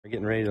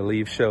Getting ready to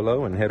leave Show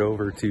Low and head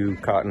over to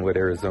Cottonwood,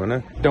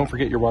 Arizona. Don't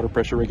forget your water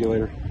pressure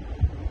regulator.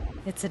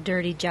 It's a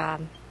dirty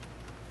job,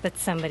 but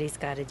somebody's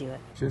got to do it.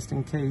 Just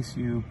in case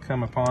you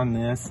come upon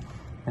this,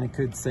 and it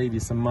could save you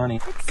some money.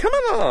 Come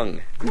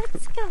along!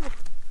 Let's go.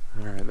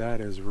 Alright,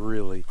 that is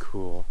really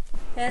cool.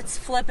 It's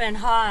flipping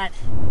hot.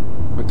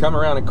 We come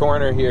around a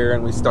corner here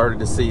and we started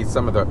to see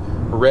some of the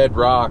red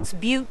rocks.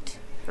 Butte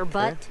or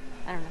butt,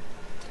 I don't know.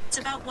 It's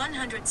about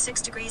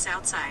 106 degrees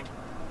outside.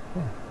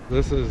 Yeah.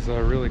 This is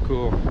a really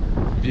cool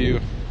view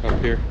up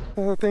here.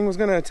 The thing was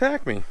gonna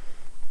attack me.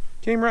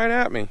 Came right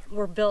at me.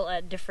 We're built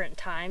at different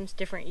times,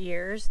 different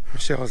years.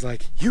 Michelle was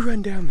like, you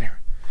run down there.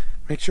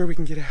 Make sure we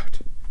can get out.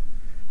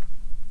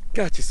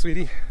 Gotcha,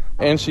 sweetie.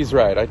 And she's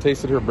right, I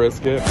tasted her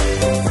brisket.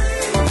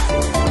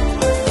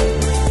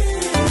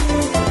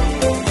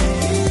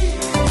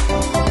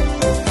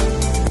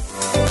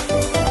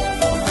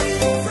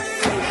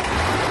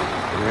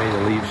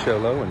 Show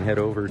Low and head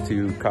over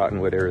to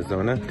Cottonwood,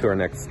 Arizona to our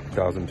next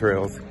 1,000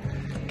 Trails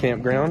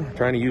campground.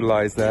 Trying to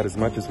utilize that as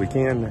much as we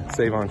can,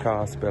 save on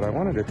cost, but I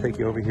wanted to take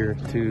you over here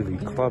to the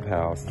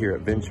clubhouse here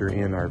at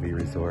LivinRVision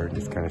Resort,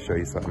 just kind of show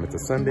you something. It's a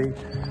Sunday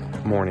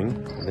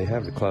morning. They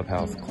have the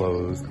clubhouse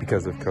closed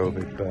because of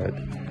COVID, but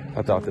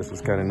I thought this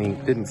was kind of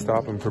neat. Didn't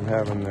stop them from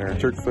having their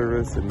church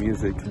service and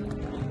music,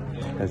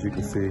 as you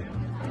can see.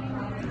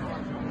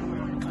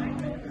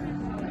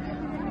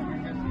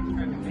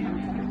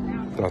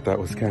 Thought that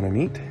was kind of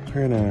neat.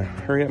 We're gonna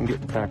hurry up and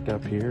get packed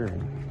up here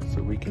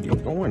so we can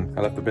get going.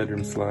 I left the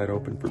bedroom slide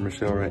open for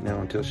Michelle right now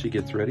until she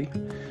gets ready.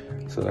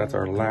 So that's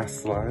our last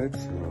slide.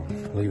 So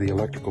leave the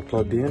electrical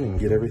plugged in and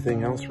get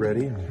everything else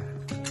ready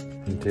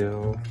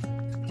until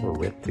we're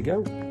ready to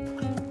go.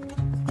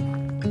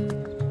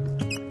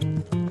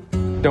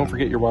 Don't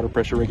forget your water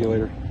pressure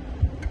regulator.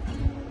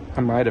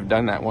 I might have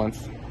done that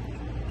once.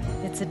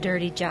 It's a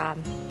dirty job,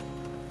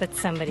 but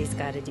somebody's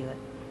got to do it.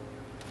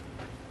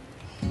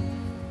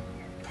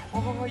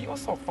 Oh, you're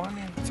so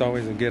funny. It's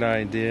always a good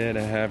idea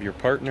to have your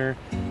partner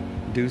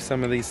do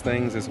some of these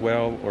things as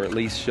well, or at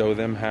least show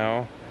them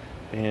how.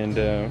 And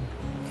if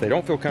they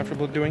don't feel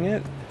comfortable doing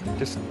it,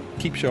 just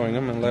keep showing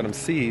them and let them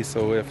see,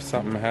 so if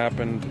something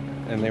happened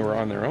and they were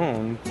on their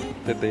own,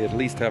 that they at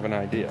least have an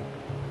idea.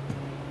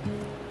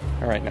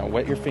 All right, now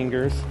wet your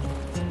fingers.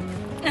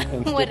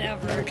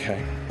 Whatever.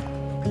 Okay.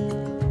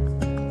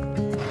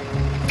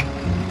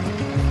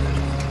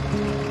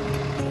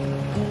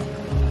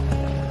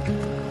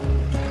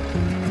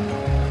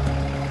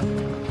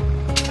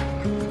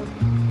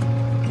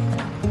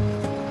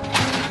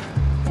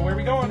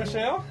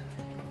 Michelle?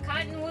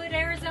 Cottonwood,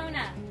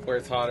 Arizona. Where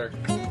it's hotter.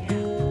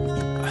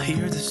 I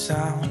hear the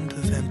sound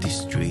of empty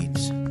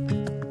streets.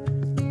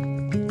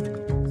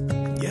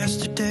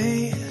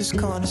 Yesterday has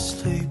gone to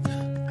sleep.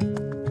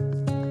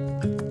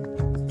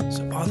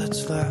 So all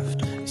that's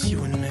left is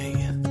you and me.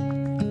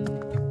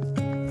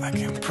 I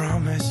can't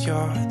promise you're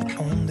the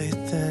only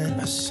thing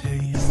I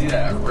see. See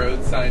that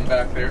road sign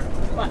back there?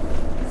 What?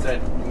 It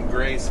said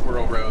Gray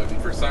Squirrel Road,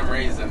 and for some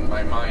reason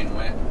my mind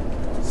went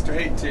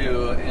straight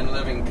to In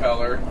Living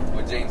Color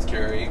with James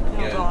Carey.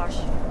 Oh gosh.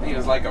 He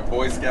was like a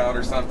Boy Scout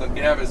or something.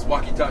 He'd have his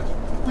walkie-talkie.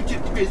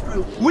 Woodchuck the gray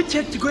squirrel.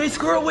 Woodchuck the gray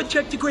squirrel.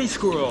 Woodchuck the gray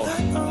squirrel.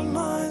 Let our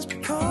minds be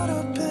caught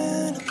up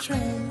in a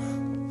dream.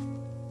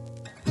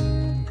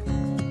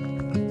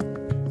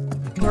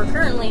 We're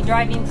currently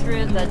driving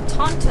through the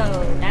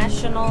Tonto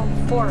National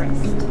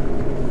Forest.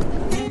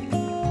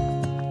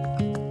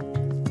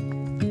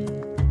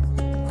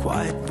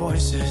 Quiet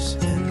voices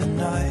in the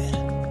night.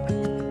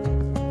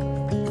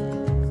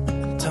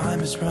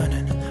 Time is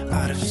running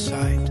out of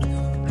sight.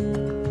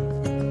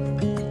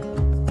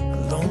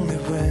 A lonely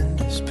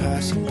wind is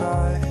passing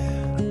by.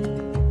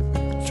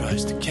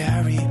 Tries to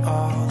carry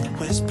all the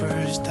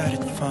whispers that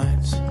it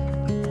finds.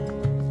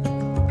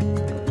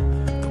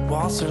 The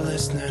walls are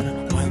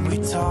listening when we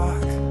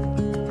talk,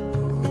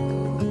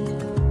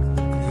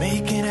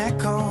 making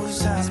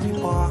echoes as we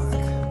walk.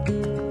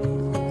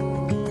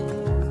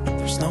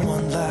 There's no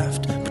one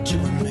left but you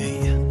and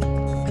me.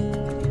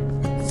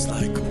 It's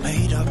like a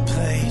made-up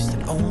place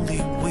that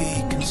only we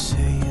can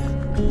see.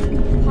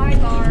 Hi,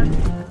 Bar.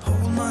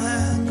 Hold my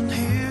hand and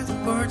hear the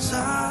words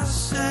I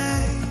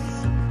say.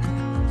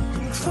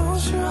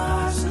 Close your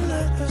eyes and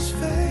let us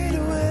fade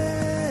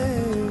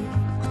away.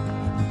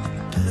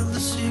 Build a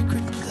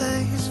secret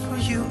place for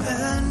you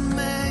and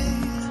me.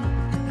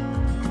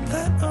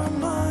 Let our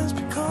minds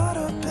be caught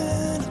up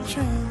in a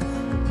dream.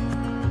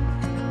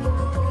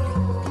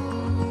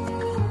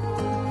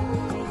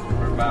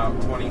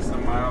 About 20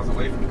 some miles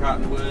away from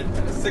Cottonwood,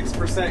 at a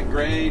 6%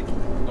 grade,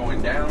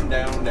 going down,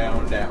 down,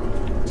 down, down.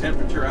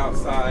 Temperature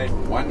outside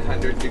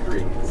 100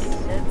 degrees.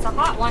 It's a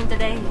hot one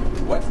today.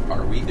 What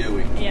are we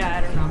doing? Yeah,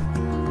 I don't know.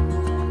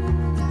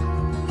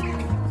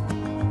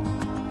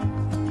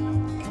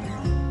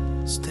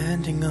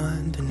 Standing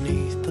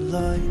underneath the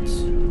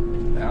lights.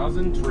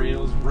 1,000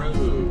 Trails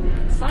Road.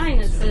 Sign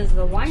that says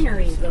the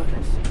winery's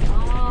open.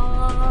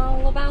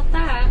 All about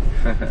that.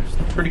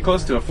 Pretty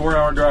close to a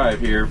 4-hour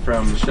drive here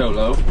from Show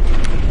Low.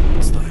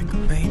 It's like a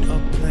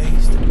made-up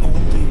place that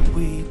only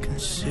we can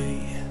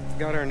see.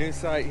 Got Got our new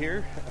site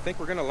here. I think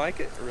we're gonna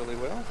like it really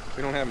well.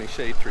 We don't have any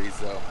shade trees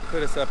though.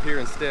 Put us up here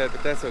instead,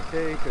 but that's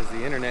okay because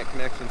the internet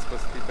connection's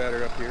supposed to be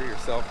better up here, your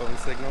cell phone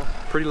signal.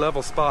 Pretty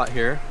level spot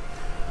here.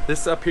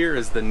 This up here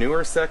is the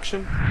newer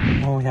section.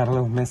 Oh, we had a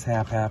little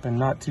mishap happen.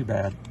 Not too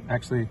bad.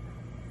 Actually,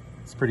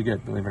 it's pretty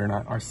good, believe it or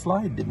not. Our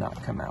slide did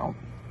not come out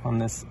on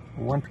this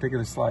one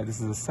particular slide. This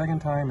is the second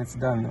time it's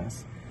done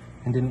this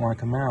and didn't want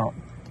to come out,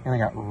 and I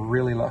got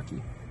really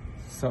lucky.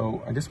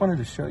 So I just wanted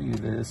to show you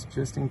this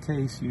just in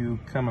case you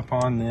come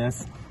upon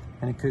this,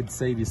 and it could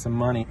save you some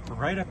money.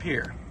 Right up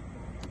here,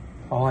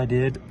 all I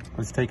did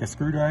was take a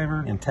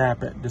screwdriver and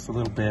tap it just a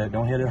little bit.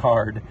 Don't hit it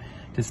hard.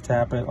 Just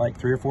tap it like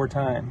 3 or 4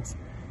 times.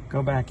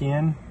 Go back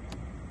in,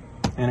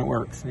 and it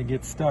works. It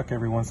gets stuck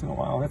every once in a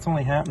while. That's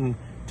only happened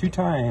 2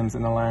 times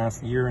in the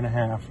last 1.5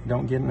 years.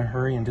 Don't get in a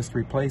hurry and just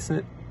replace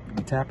it.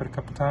 Tap it a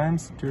couple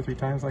times, 2 or 3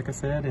 times like I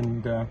said,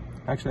 and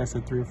actually I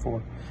said 3 or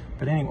 4.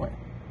 But anyway,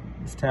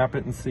 just tap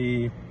it and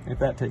see if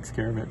that takes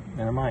care of it,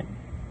 and it might.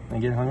 I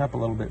get hung up a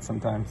little bit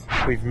sometimes.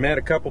 We've met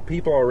a couple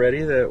people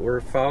already that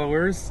were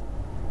followers.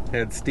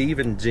 Had Steve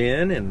and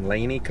Jen and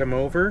Lainey come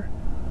over.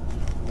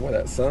 Boy,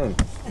 that sun.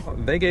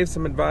 They gave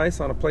some advice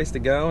on a place to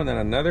go, and then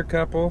another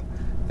couple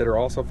that are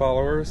also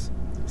followers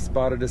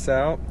spotted us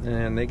out,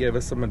 and they gave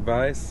us some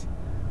advice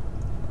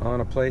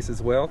on a place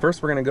as well.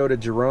 First, we're gonna go to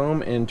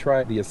Jerome and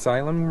try the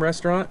Asylum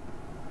restaurant.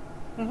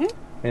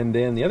 And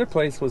then the other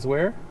place was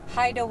where?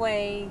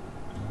 Hideaway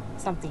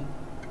something.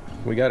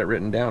 We got it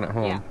written down at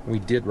home. Yeah. We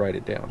did write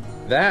it down.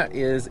 That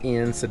is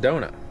in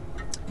Sedona.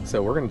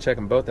 So we're gonna check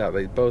them both out.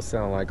 They both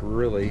sound like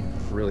really,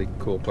 really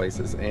cool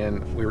places.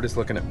 And we were just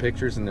looking at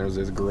pictures, and there was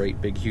this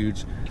great big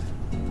huge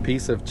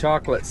piece of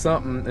chocolate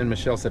something, and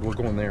Michelle said, we're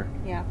going there.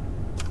 Yeah,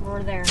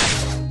 we're there.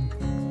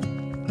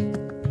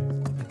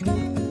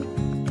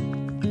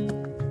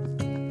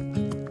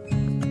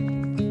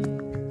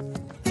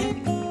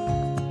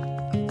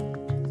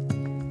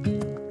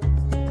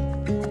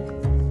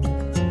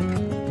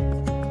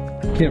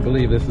 Can't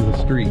believe this is a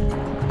street.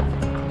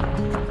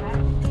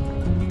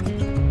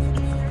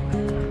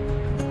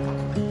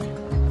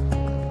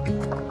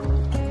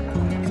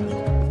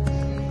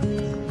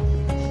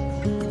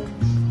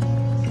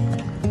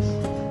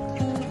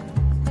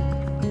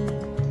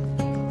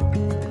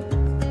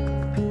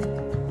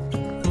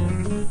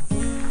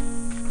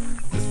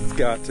 This has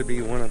got to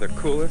be one of the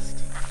coolest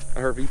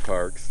RV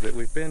parks that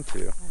we've been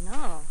to. I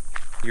know.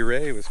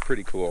 Ouray was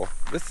pretty cool.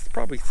 This is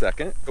probably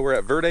second. We're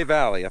at Verde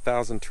Valley,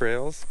 1,000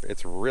 trails.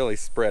 It's really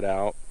spread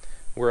out.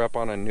 We're up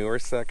on a newer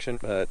section,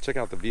 but check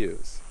out the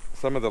views.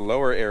 Some of the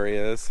lower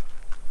areas,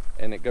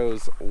 and it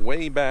goes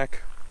way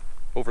back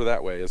over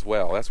that way as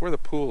well. That's where the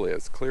pool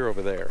is, clear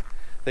over there.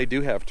 They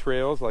do have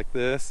trails like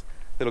this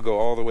that'll go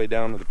all the way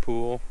down to the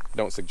pool.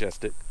 Don't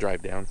suggest it,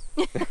 drive down.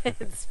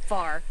 It's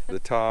far. The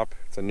top,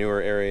 it's a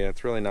newer area.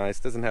 It's really nice.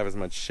 Doesn't have as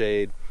much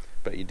shade,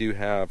 but you do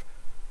have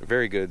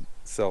very good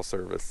cell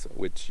service,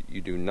 which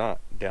you do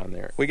not down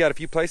there. We got a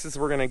few places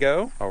we're gonna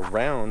go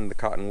around the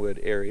Cottonwood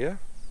area.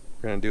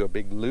 We're gonna do a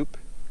big loop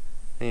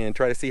and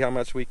try to see how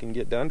much we can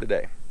get done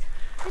today.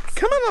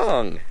 Come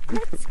along!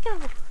 Let's go.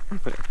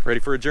 Ready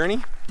for a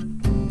journey?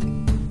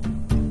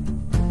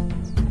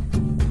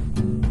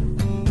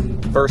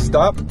 First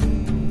stop.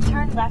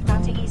 Turn left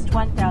onto East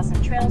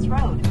 1000 Trails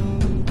Road.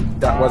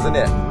 That wasn't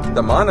it.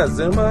 The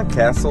Montezuma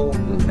Castle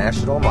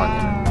National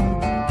Monument.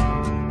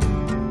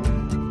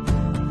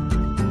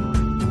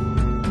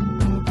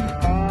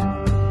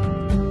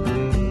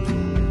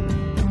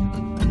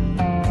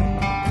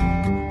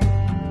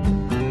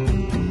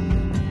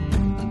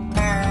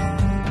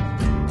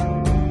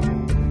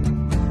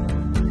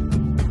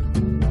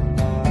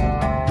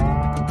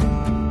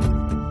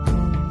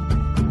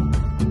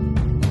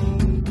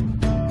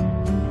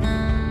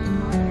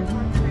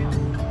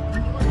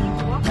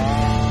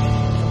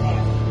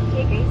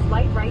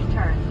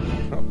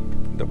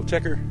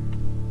 Checker.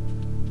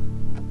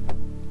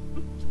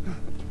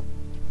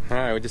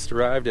 Alright, we just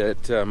arrived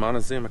at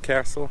Montezuma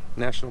Castle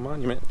National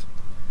Monument.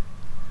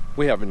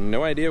 We have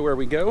no idea where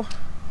we go,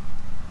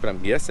 but I'm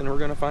guessing we're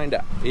going to find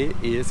out. It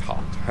is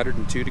hot,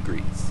 102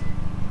 degrees.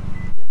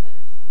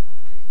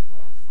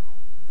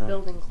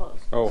 Building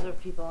closed. Oh. There are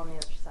people on the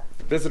other side.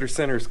 The visitor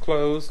center is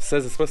closed. It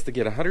says it's supposed to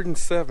get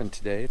 107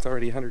 today. It's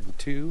already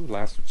 102.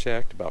 Last we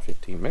checked about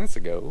 15 minutes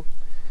ago.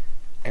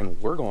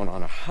 And we're going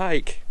on a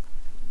hike.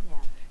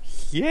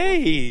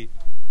 Yay!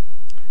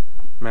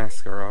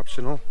 Masks are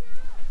optional,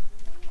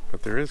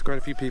 but there is quite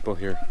a few people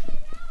here.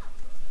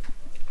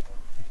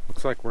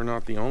 Looks like we're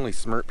not the only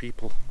smart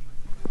people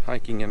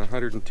hiking in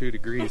 102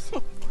 degrees.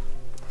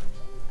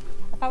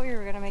 I thought we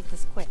were going to make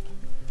this quick.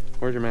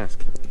 Where's your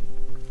mask?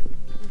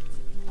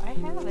 I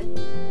have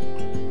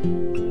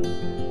it.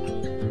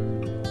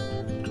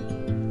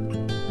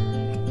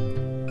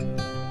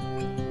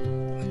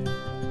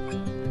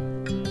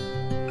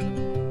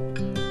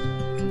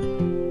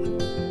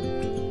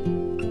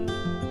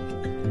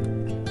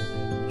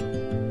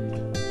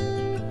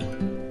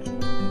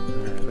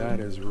 That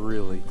is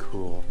really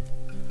cool.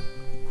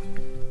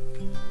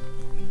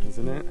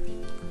 Isn't it?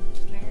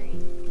 Very.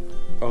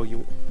 Oh,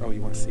 you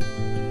want to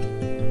see?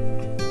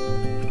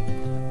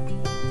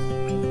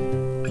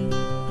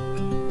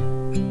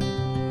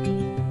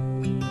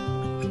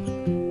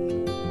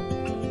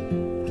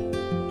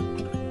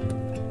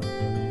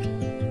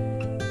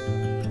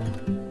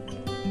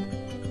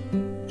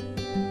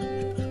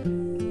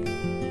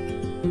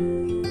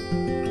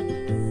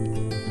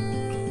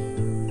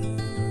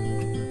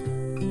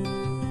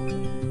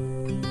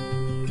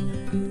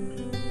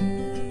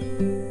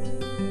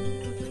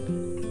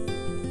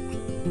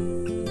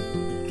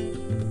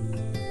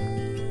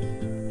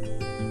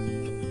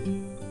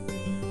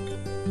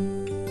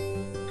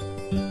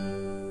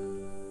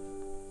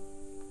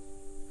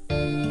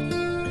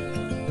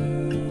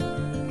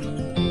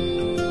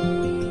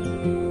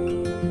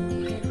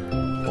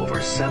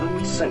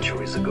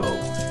 centuries ago,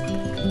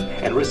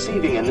 and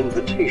receiving an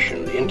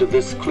invitation into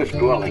this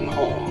cliff-dwelling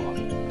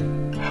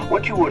home,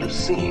 what you would have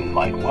seen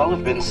might well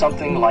have been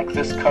something like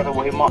this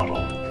cutaway model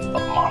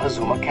of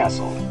Montezuma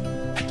Castle.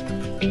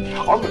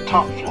 On the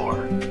top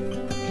floor,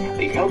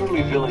 the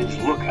elderly village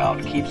lookout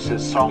keeps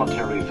his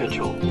solitary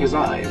vigil. His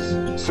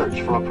eyes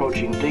search for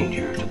approaching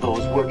danger to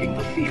those working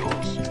the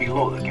fields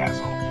below the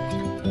castle.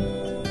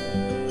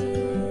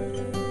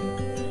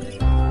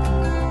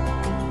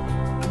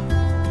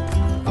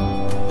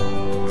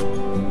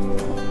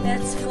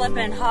 It's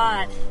flippin'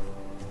 hot.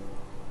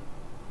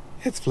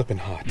 It's flipping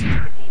hot.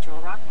 Cathedral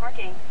Rock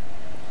parking.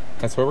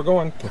 That's where we're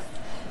going.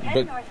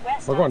 But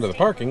northwest we're going to on the State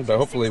parking, Road but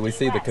hopefully we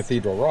see the 260 west.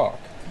 Cathedral Rock.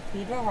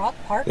 Cathedral Rock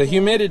Park. The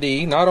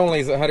humidity not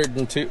only is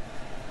 102,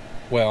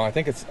 well, I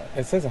think it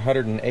says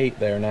 108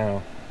 there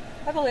now.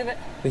 I believe it.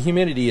 The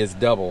humidity is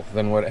double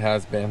than what it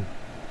has been,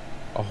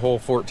 a whole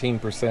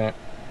 14%.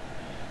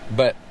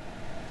 But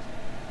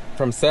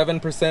from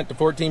 7% to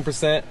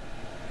 14%,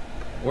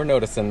 we're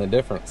noticing the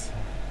difference.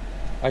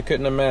 I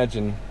couldn't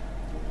imagine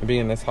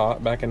being this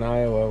hot back in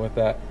Iowa with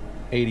that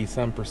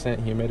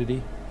 80-some%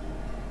 humidity.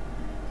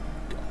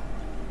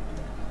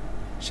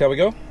 Shall we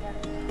go?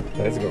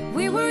 Let's go.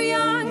 We were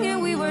young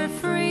and we were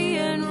free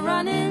and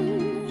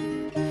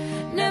running,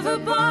 never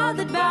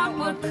bothered about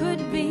what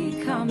could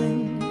be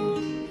coming.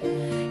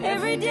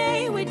 Every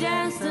day we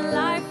danced and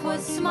life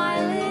was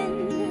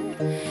smiling.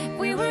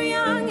 We were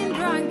young and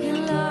drunk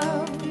in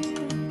love.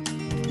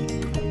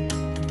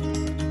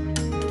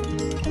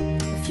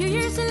 A few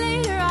years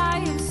later I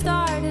have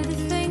started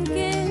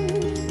thinking,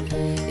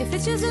 if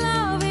it's just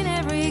love in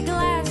every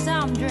glass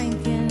I'm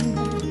drinking,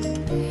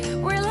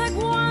 we're like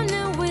one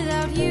and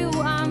without you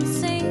I'm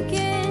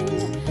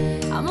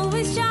sinking. I'm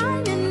always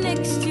shining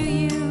next to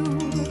you.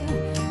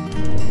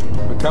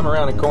 We come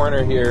around a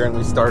corner here and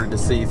we started to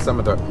see some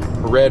of the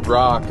red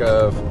rock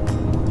of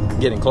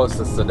getting close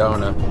to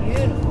Sedona.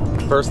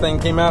 Beautiful. First thing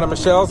came out of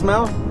Michelle's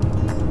mouth,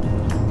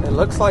 it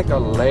looks like a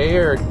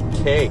layered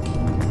cake.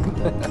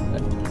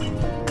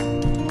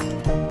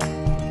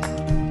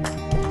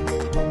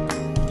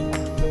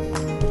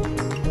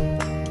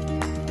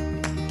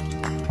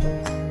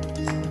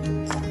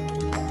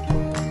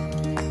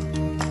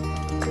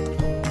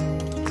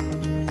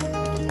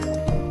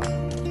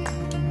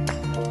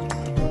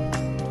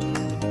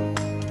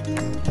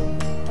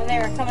 When they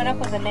were coming up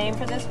with a name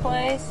for this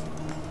place,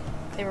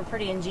 they were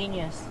pretty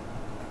ingenious.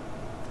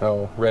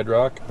 Oh, Red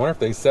Rock. I wonder if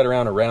they sat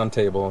around a round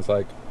table and it's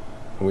like,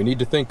 we need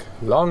to think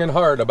long and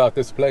hard about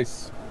this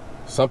place.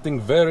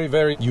 Something very,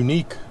 very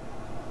unique.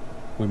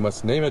 We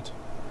must name it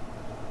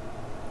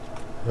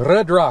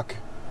Red Rock.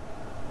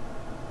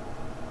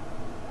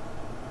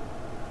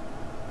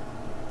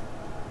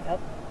 Yep.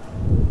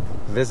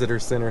 Visitor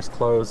center's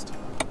closed.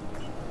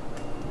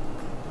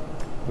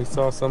 We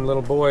saw some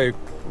little boy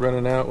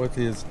running out with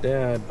his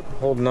dad,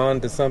 holding on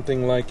to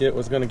something like it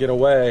was going to get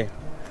away.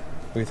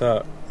 We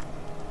thought,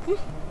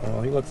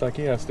 well, he looks like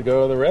he has to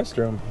go to the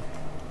restroom.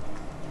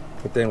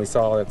 But then we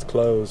saw it's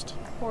closed.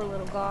 Poor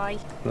little guy.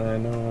 I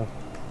know.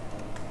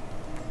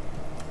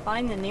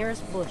 Find the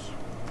nearest bush.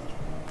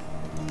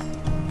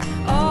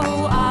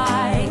 Oh,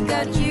 I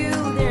got you,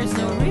 there's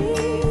no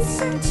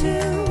reason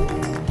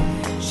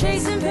to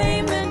chasing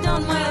payment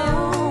on my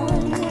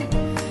own,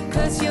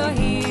 'cause you're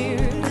here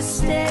to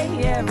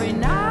stay every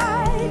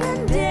night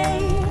and day.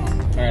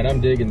 Alright,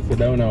 I'm digging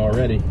Sedona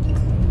already.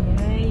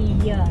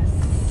 Yes.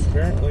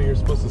 Apparently you're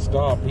supposed to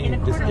stop. He In a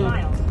just quarter did.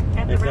 mile,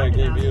 at the That guy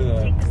gave roundabout, you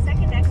the take the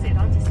second exit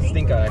onto State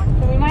stink Road. eye.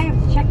 Well, we might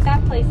have to check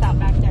that place out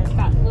back there. It's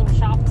got little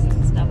shops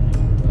and stuff.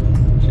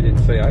 She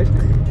didn't say ice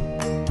cream.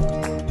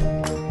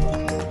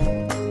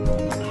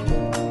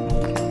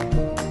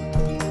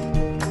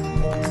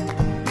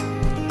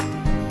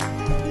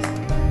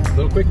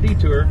 Little quick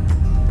detour.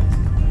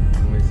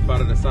 We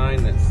spotted a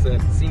sign that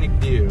said scenic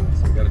view,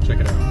 so we gotta check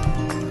it out.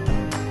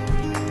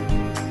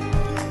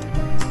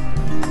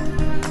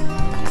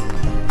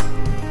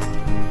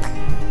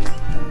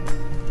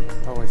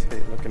 I always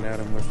hate looking at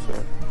them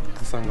with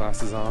the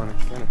sunglasses on. It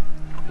kind of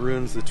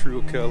ruins the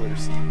true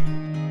colors.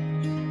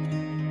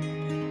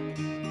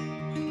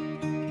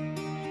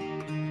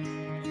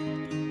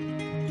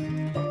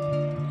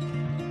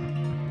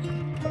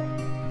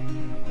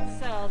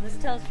 So this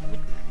tells you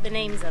the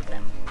names of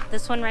them.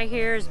 This one right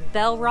here is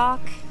Bell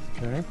Rock.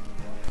 Okay.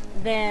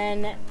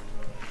 Then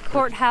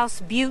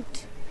Courthouse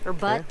Butte or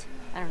Butte.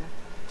 I don't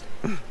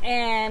know.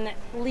 And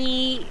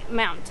Lee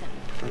Mountain.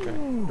 Okay.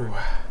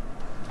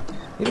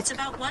 It's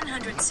about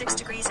 106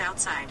 degrees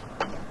outside.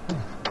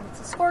 It's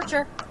a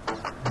scorcher.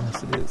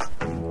 Yes, it is.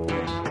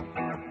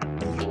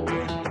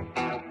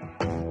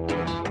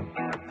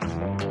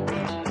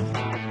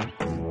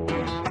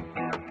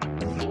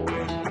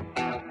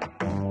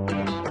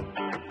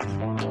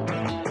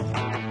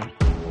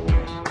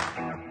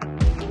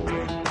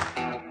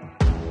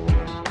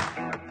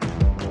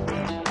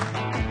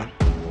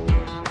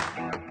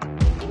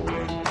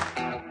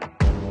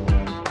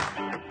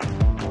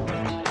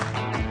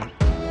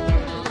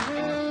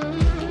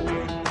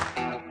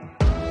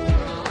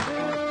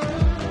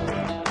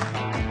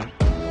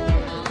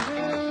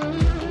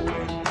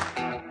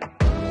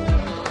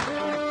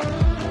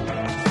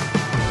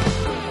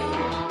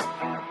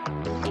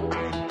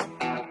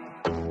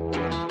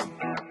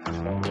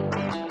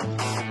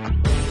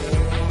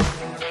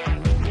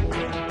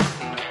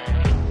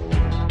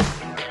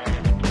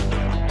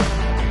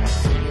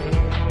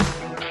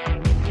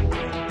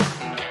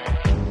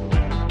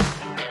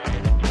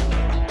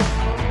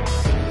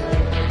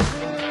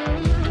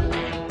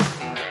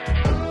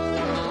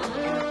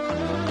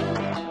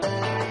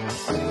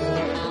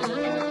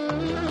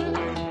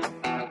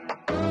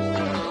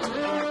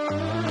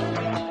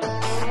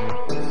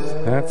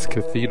 That's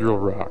Cathedral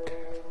Rock.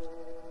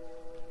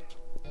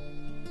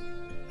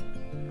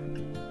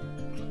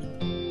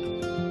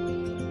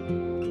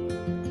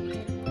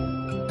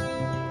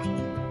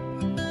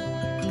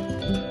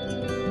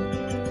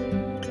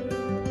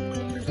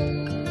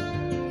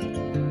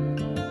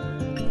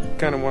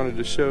 Kind of wanted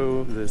to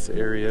show this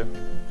area.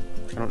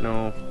 I don't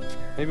know,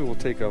 maybe we'll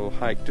take a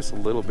hike just a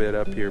little bit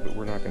up here, but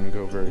we're not going to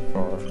go very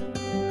far.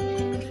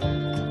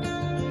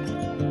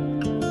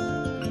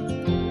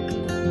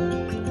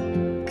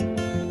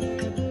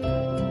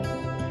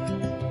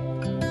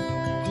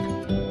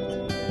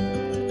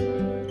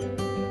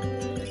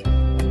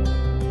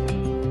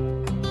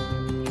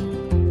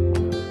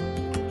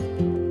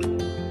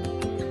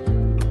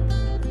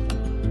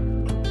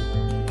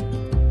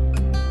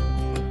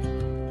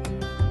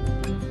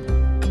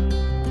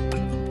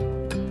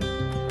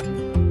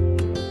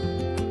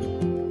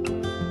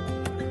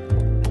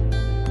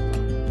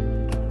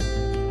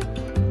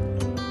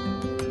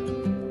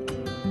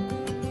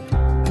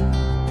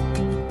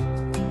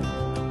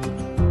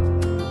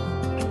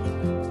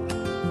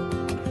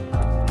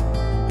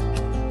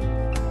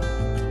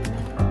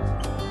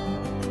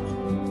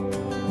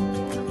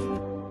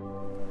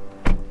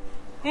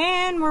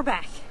 And we're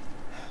back.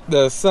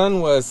 The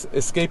sun was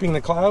escaping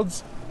the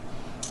clouds,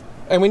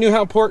 and we knew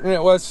how important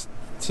it was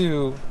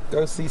to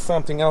go see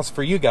something else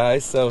for you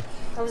guys, so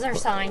That was our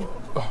sign.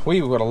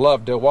 we would have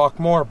loved to walk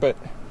more, but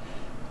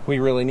we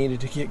really needed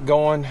to get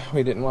going.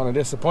 We didn't want to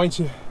disappoint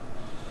you.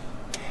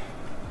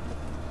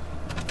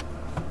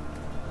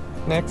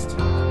 Next.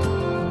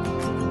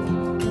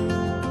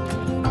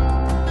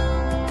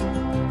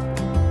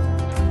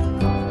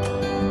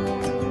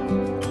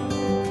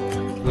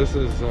 This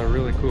is a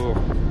really cool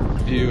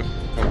view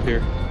up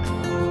here.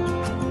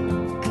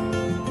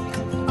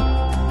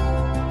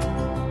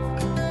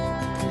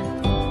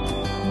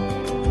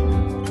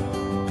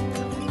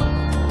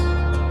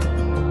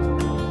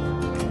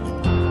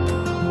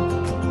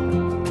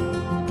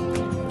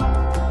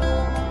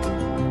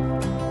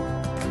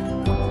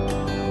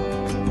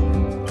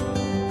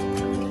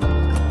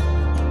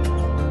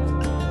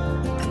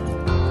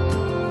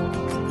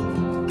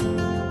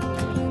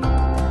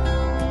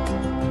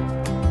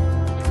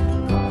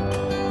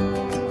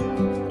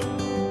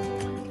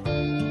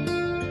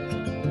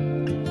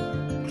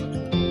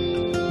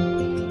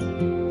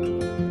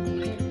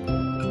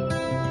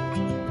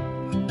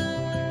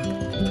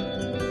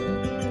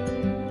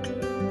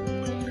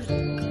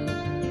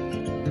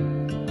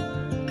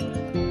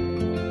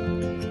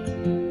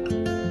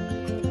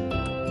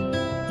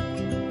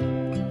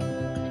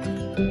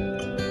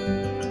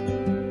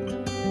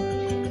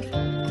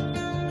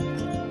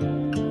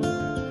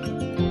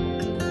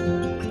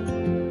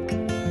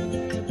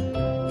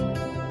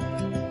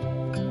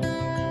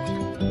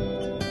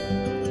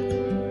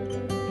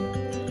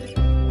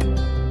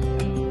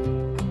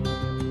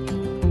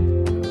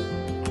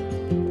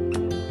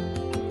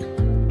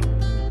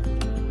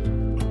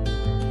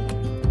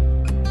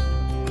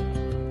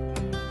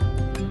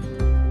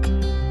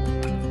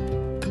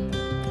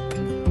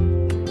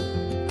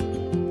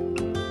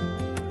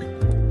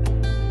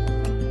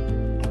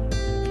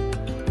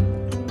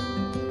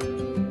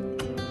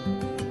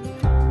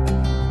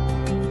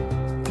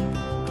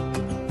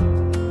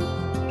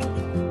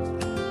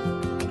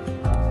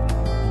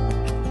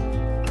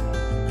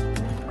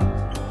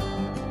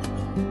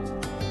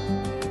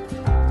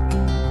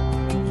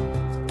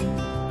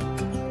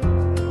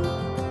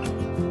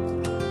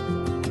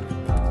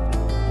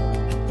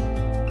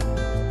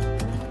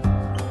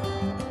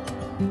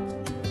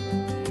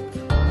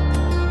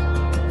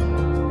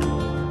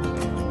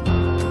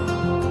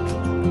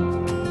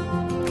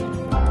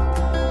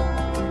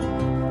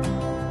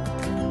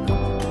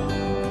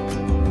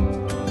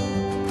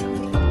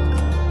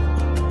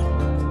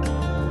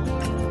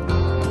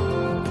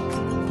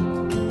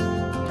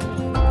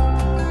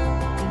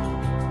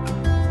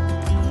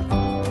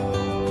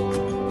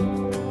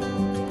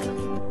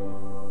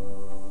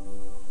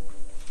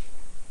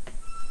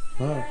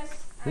 Wow.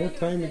 You have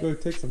time to go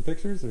take some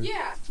pictures? Or?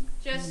 Yeah,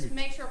 just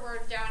make sure we're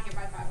down here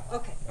by 5 o'clock.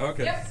 Okay.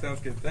 Okay, Yep. sounds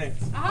good.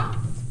 Thanks. Uh-huh.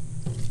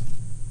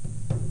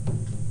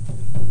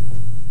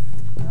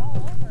 We're all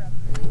over up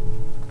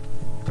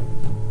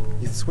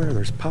there. You swear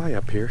there's pie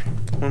up here.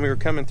 When we were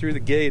coming through the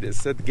gate, it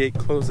said the gate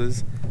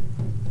closes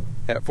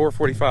at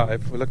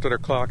 4:45. We looked at our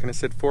clock and it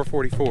said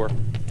 4:44.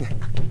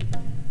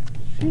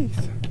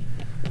 Jeez.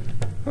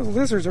 Those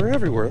lizards are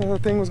everywhere.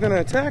 That thing was going to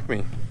attack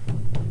me.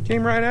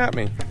 Came right at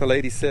me. The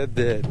lady said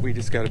that we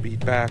just got to be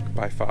back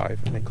by 5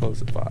 and they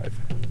close at 5.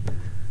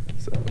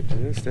 So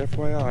just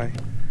FYI.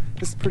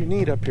 This is pretty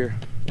neat up here.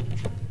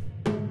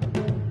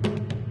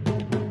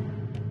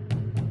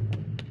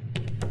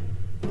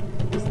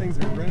 These things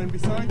are running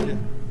beside you.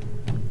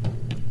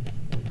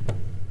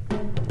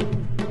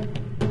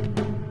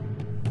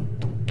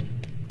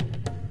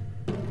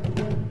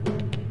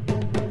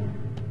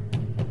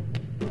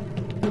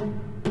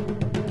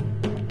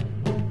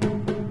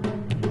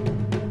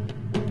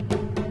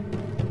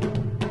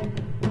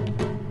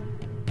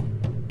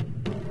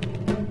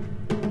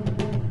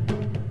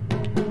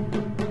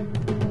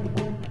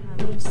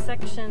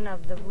 section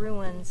of the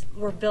ruins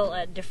were built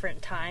at different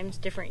times,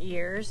 different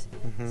years.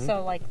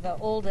 So like the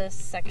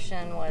oldest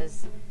section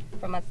was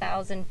from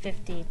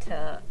 1050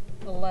 to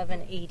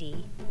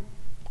 1180.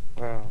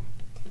 Wow.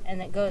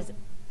 And it goes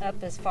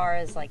up as far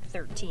as like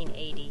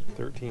 1380.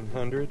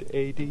 1300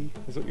 AD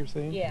is what you're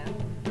saying? Yeah.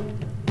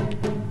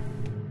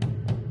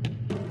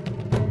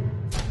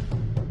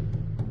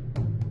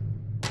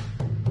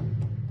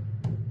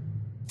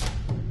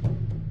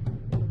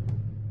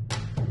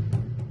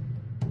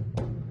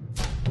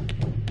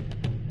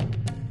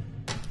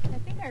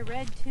 I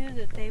read too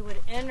that they would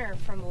enter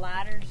from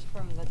ladders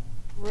from the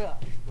roof.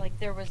 Like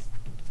there was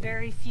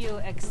very few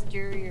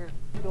exterior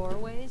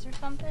doorways or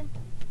something.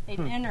 They'd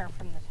enter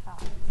from the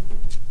top.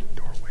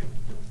 Doorway.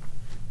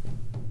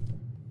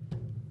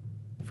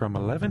 From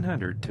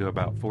 1100 to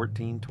about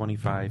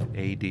 1425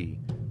 AD,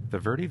 the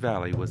Verde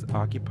Valley was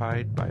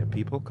occupied by a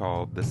people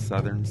called the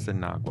Southern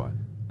Sinagua,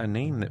 a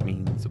name that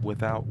means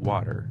without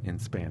water in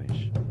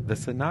Spanish. The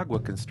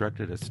Sinagua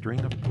constructed a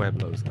string of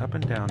pueblos up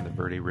and down the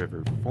Verde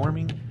River,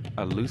 forming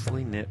a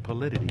loosely knit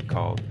polity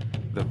called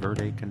the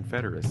Verde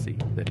Confederacy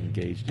that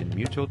engaged in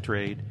mutual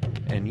trade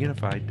and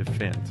unified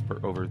defense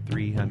for over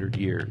 300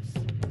 years.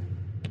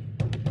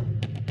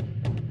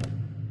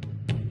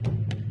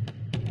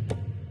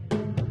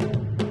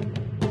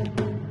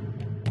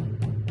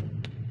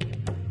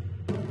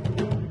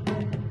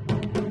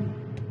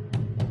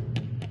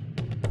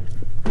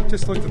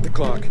 Just looked at the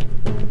clock.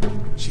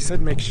 She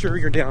said make sure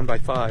you're down by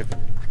 5.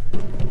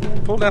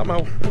 Pulled out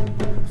my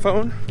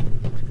phone.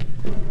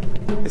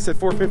 It said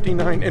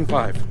 4:59 and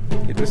 5.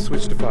 It just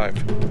switched to 5.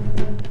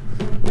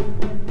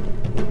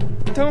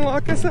 Don't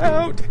lock us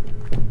out.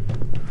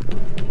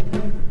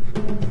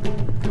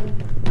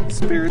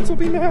 Spirits will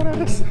be mad at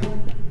us.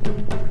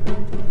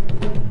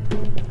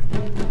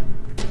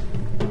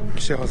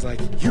 Michelle's like,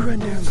 you run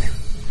down there.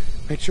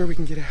 Make sure we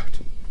can get out.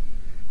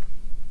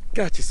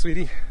 Gotcha,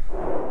 sweetie.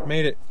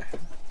 Made it.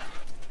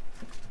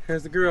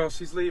 Here's the girl.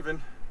 She's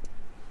leaving.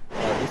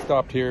 We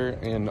stopped here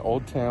in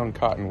Old Town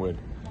Cottonwood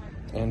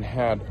and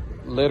had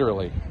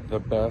literally the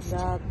best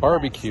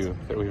barbecue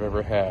that we've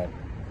ever had.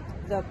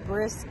 The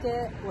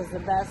brisket was the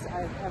best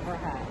I've ever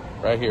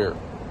had. Right here,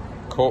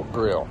 Colt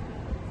Grill.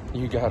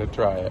 You gotta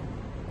try it.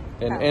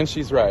 And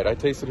she's right. I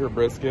tasted her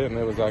brisket and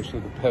it was actually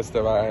the best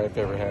I've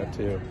ever had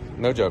too.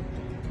 No joke.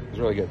 It was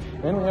really good.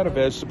 And we had a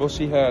vegetable.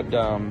 She had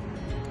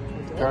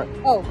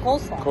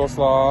coleslaw.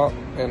 Coleslaw,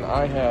 and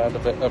I had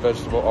a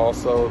vegetable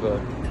also,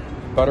 the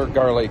butter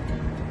garlic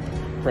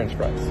French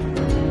fries.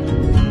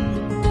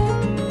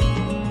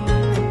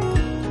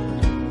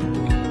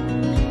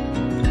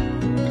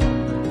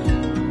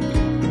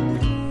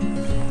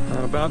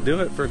 That'll about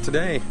do it for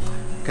today.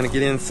 Gonna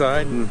get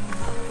inside and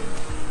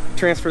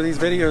transfer these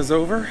videos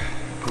over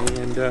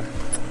and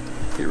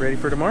get ready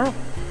for tomorrow.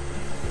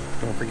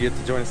 Don't forget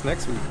to join us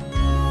next week.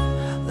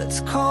 Let's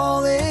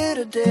call it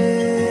a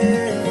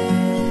day.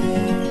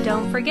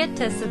 Don't forget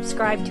to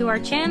subscribe to our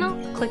channel,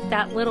 click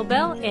that little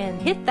bell,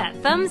 and hit that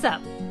thumbs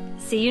up.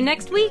 See you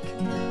next week.